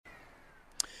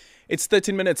It's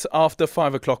 13 minutes after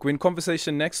 5 o'clock. We're in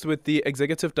conversation next with the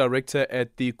Executive Director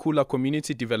at the Khula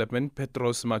Community Development,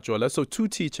 Petros Majola. So 2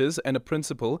 teachers and a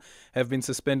principal have been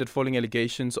suspended following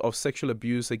allegations of sexual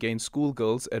abuse against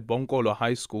schoolgirls at Bonkolo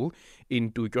High School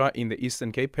in Dutywa in the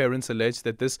Eastern Cape. Parents allege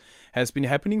that this has been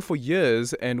happening for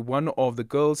years and one of the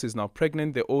girls is now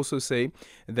pregnant. They also say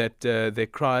that their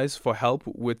cries for help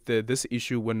with this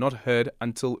issue were not heard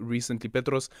until recently.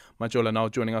 Petros Majola now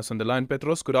joining us on the line.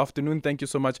 Petros, good afternoon. Thank you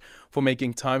so much for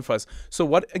making time for us. So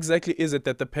what exactly is it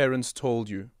that the parents told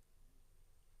you?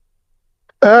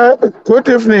 Good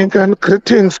evening and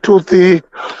greetings to the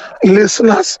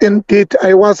listeners. Indeed,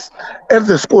 I was at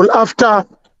the school after our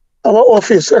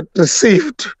office had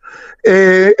received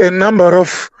a number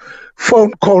of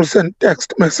phone calls and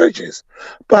text messages.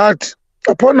 But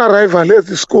upon arrival at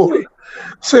the school,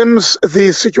 seems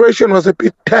the situation was a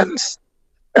bit tense.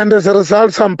 And as a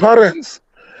result, some parents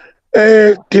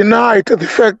denied the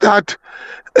fact that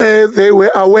they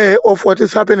were aware of what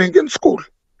is happening in school.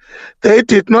 They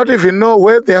did not even know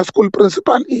where their school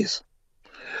principal is.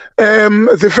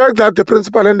 The fact that the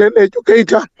principal and an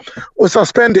educator were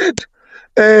suspended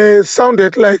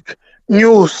sounded like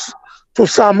news to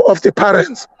some of the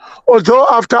parents. Although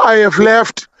after I have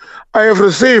left, I have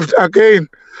received again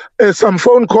some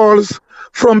phone calls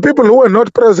from people who were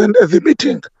not present at the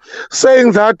meeting,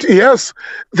 saying that, yes,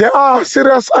 there are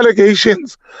serious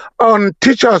allegations on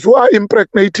teachers who are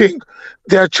impregnating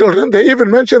their children. They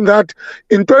even mentioned that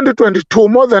in 2022,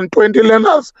 more than 20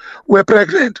 learners were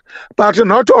pregnant, but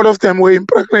not all of them were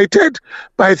impregnated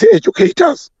by the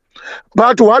educators.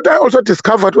 But what I also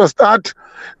discovered was that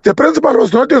the principal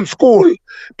was not in school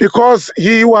because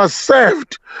he was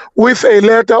served with a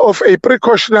letter of a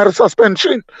precautionary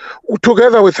suspension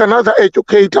together with another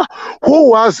educator who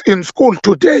was in school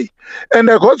today. And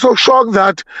I got so shocked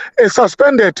that a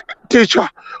suspended teacher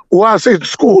was in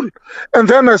school. And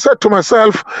then I said to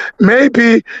myself,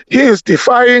 maybe he is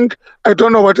defying, I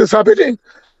don't know what is happening.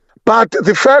 But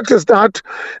the fact is that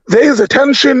there is a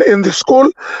tension in the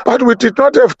school, but we did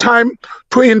not have time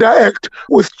to interact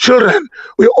with children.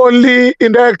 We only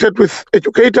interacted with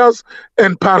educators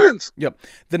and parents. Yeah.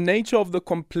 The nature of the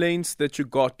complaints that you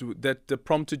got that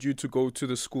prompted you to go to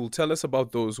the school, tell us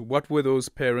about those. What were those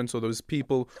parents or those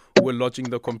people who were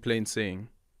lodging the complaint saying?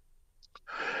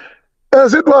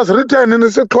 As it was written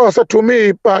in closer to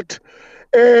me, but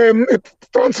it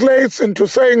translates into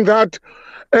saying that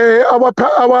our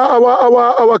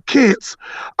kids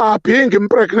are being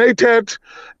impregnated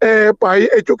by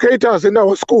educators in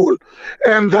our school,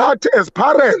 and that as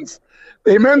parents,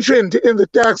 they mentioned in the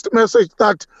text message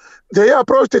that they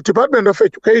approached the Department of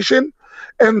Education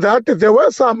and that there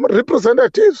were some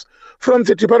representatives from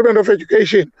the Department of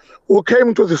Education who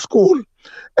came to the school,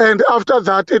 and after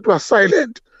that it was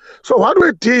silent. So what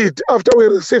we did after we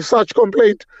received such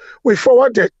complaint, we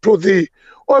forwarded to the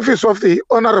office of the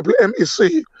Honorable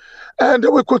MEC, and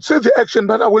we could see the action,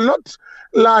 but I will not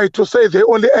lie to say they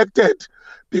only acted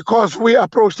because we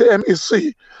approached the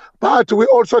MEC, but we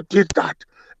also did that.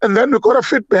 And then we got a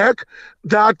feedback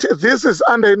that this is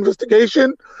under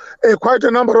investigation. Quite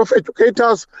a number of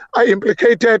educators are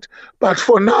implicated, but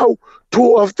for now,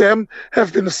 2 of them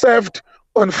have been served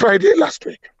on Friday last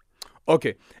week.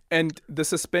 Okay. And the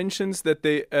suspensions that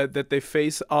they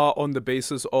face are on the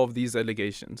basis of these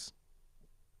allegations?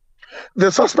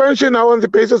 The suspension are on the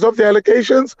basis of the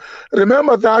allegations.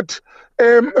 Remember that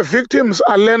victims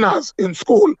are learners in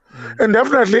school. And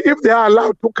definitely if they are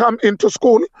allowed to come into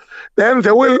school, then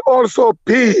they will also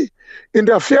be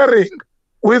interfering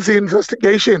with the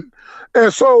investigation.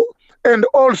 And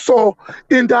also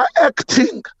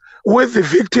interacting with the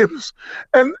victims.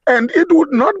 And it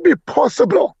would not be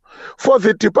possible for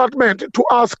the department to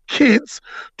ask kids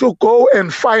to go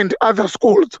and find other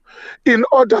schools in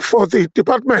order for the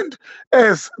department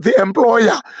as the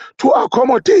employer to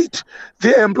accommodate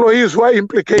the employees who are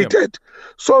implicated. Yep.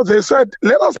 So they said,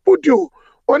 let us put you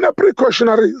on a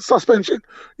precautionary suspension.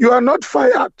 You are not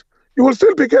fired. You will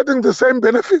still be getting the same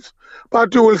benefits,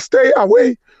 but you will stay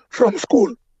away from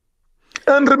school.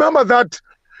 And remember that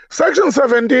Section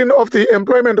 17 of the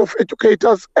Employment of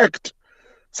Educators Act,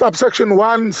 subsection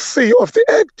 1C of the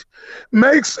Act,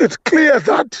 makes it clear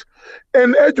that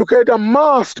an educator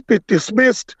must be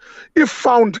dismissed if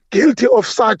found guilty of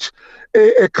such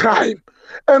a crime.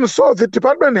 And so the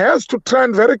department has to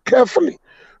tread very carefully,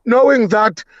 knowing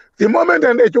that the moment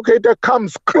an educator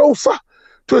comes closer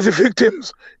to the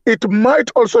victims, it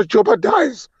might also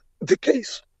jeopardize the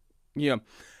case. Yeah.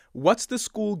 What's the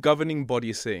school governing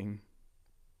body saying?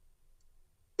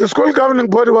 The school governing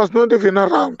body was not even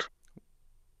around.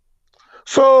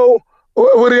 So we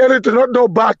really do not know,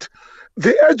 but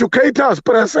the educators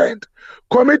present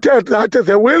committed that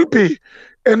there will be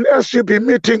an SGB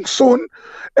meeting soon,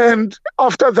 and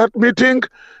after that meeting,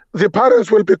 the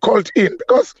parents will be called in.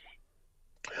 Because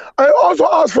I also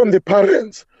asked from the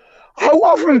parents, how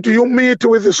often do you meet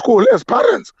with the school as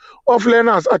parents of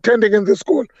learners attending in the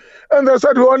school? And they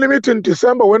said, we only meet in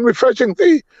December when we're fetching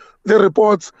the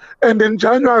reports, and in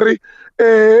January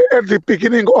at the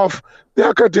beginning of the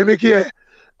academic year.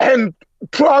 And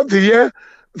throughout the year,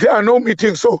 there are no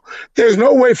meetings. So there's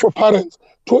no way for parents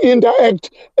to interact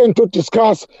and to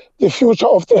discuss the future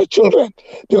of their children.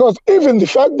 Because even the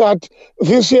fact that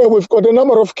this year we've got a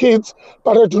number of kids,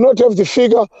 but I do not have the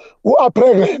figure, who are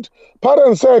pregnant,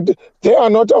 parents said they are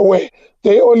not aware.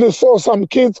 They only saw some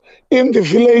kids in the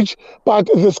village, but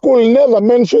the school never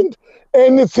mentioned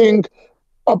anything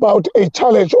about a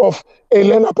challenge of a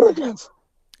learner pregnancy.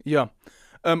 Yeah.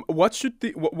 What should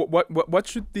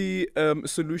the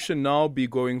solution now be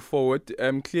going forward?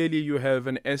 Clearly, you have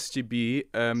an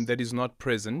SGB that is not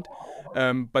present,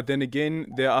 but then again,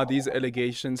 there are these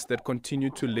allegations that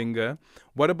continue to linger.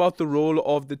 What about the role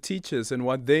of the teachers and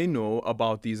what they know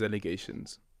about these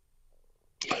allegations?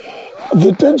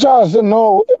 The teachers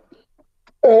know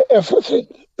everything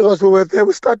because we were there.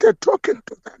 We started talking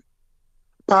to them.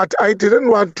 But I didn't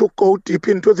want to go deep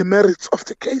into the merits of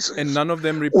the cases. And none of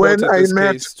them reported this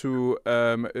case to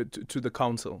the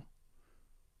council?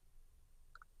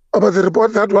 About the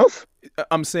report that was?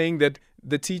 I'm saying that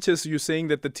you're saying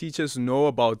that the teachers know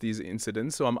about these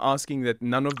incidents. So I'm asking that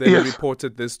none of them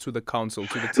reported this to the council,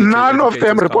 to the teacher None of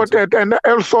them reported. And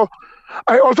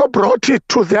I also brought it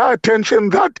to their attention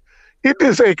that it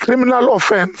is a criminal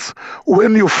offense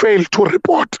when you fail to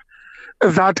report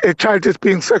that a child is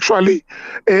being sexually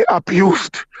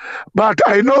abused. But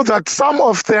I know that some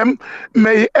of them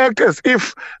may act as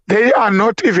if they are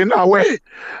not even aware.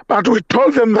 But we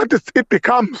told them that it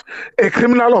becomes a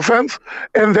criminal offense,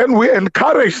 and then we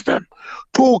encourage them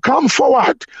to come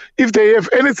forward if they have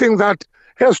anything that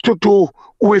has to do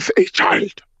with a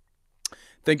child.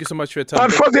 Thank you so much for your time.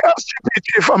 But for the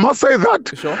LGBT, if I must say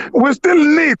that, sure, we still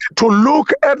need to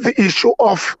look at the issue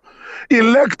of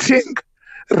electing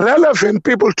relevant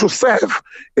people to serve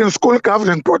in school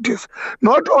governing bodies,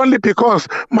 not only because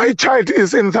my child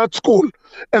is in that school,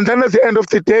 and then at the end of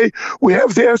the day, we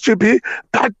have the SGB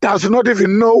that does not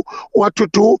even know what to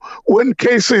do when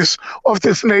cases of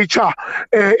this nature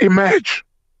emerge.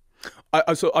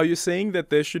 So are you saying that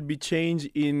there should be change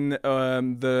in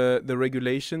the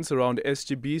regulations around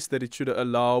SGBs, that it should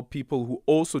allow people who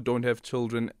also don't have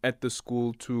children at the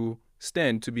school to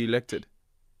stand to be elected?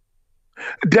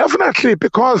 Definitely,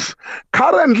 because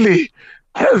currently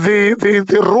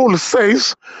the rule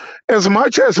says, as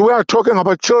much as we are talking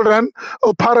about children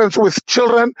or parents with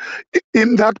children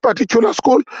in that particular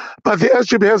school, but the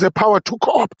SGB has a power to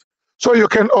co-opt. So you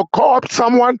can co-opt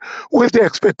someone with the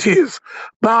expertise.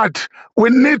 But we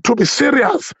need to be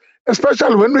serious,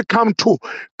 especially when we come to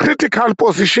critical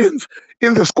positions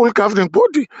in the school governing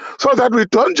body, so that we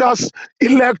don't just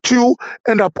elect you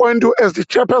and appoint you as the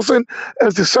chairperson,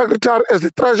 as the secretary, as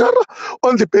the treasurer,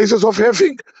 on the basis of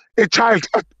having a child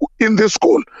in the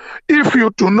school, if you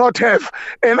do not have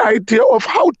an idea of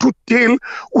how to deal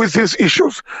with these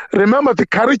issues. Remember, the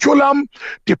curriculum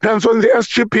depends on the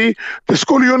SGP, the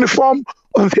school uniform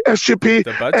on the SGP,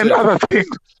 and other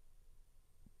things.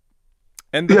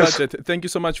 And the budget. Thank you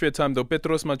so much for your time, though.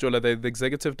 Petros Majola, the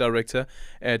Executive Director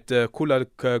at Khula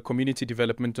Community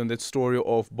Development, on that story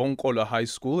of Bonkolo High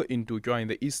School in Dutywa in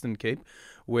the Eastern Cape,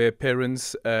 where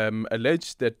parents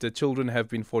allege that the children have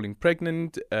been falling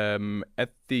pregnant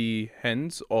at the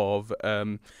hands of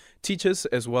teachers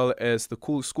as well as the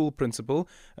school principal.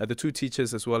 The two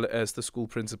teachers as well as the school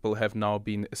principal have now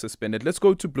been suspended. Let's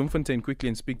go to Bloemfontein quickly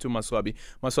and speak to Maswabi.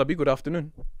 Maswabi, good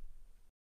afternoon.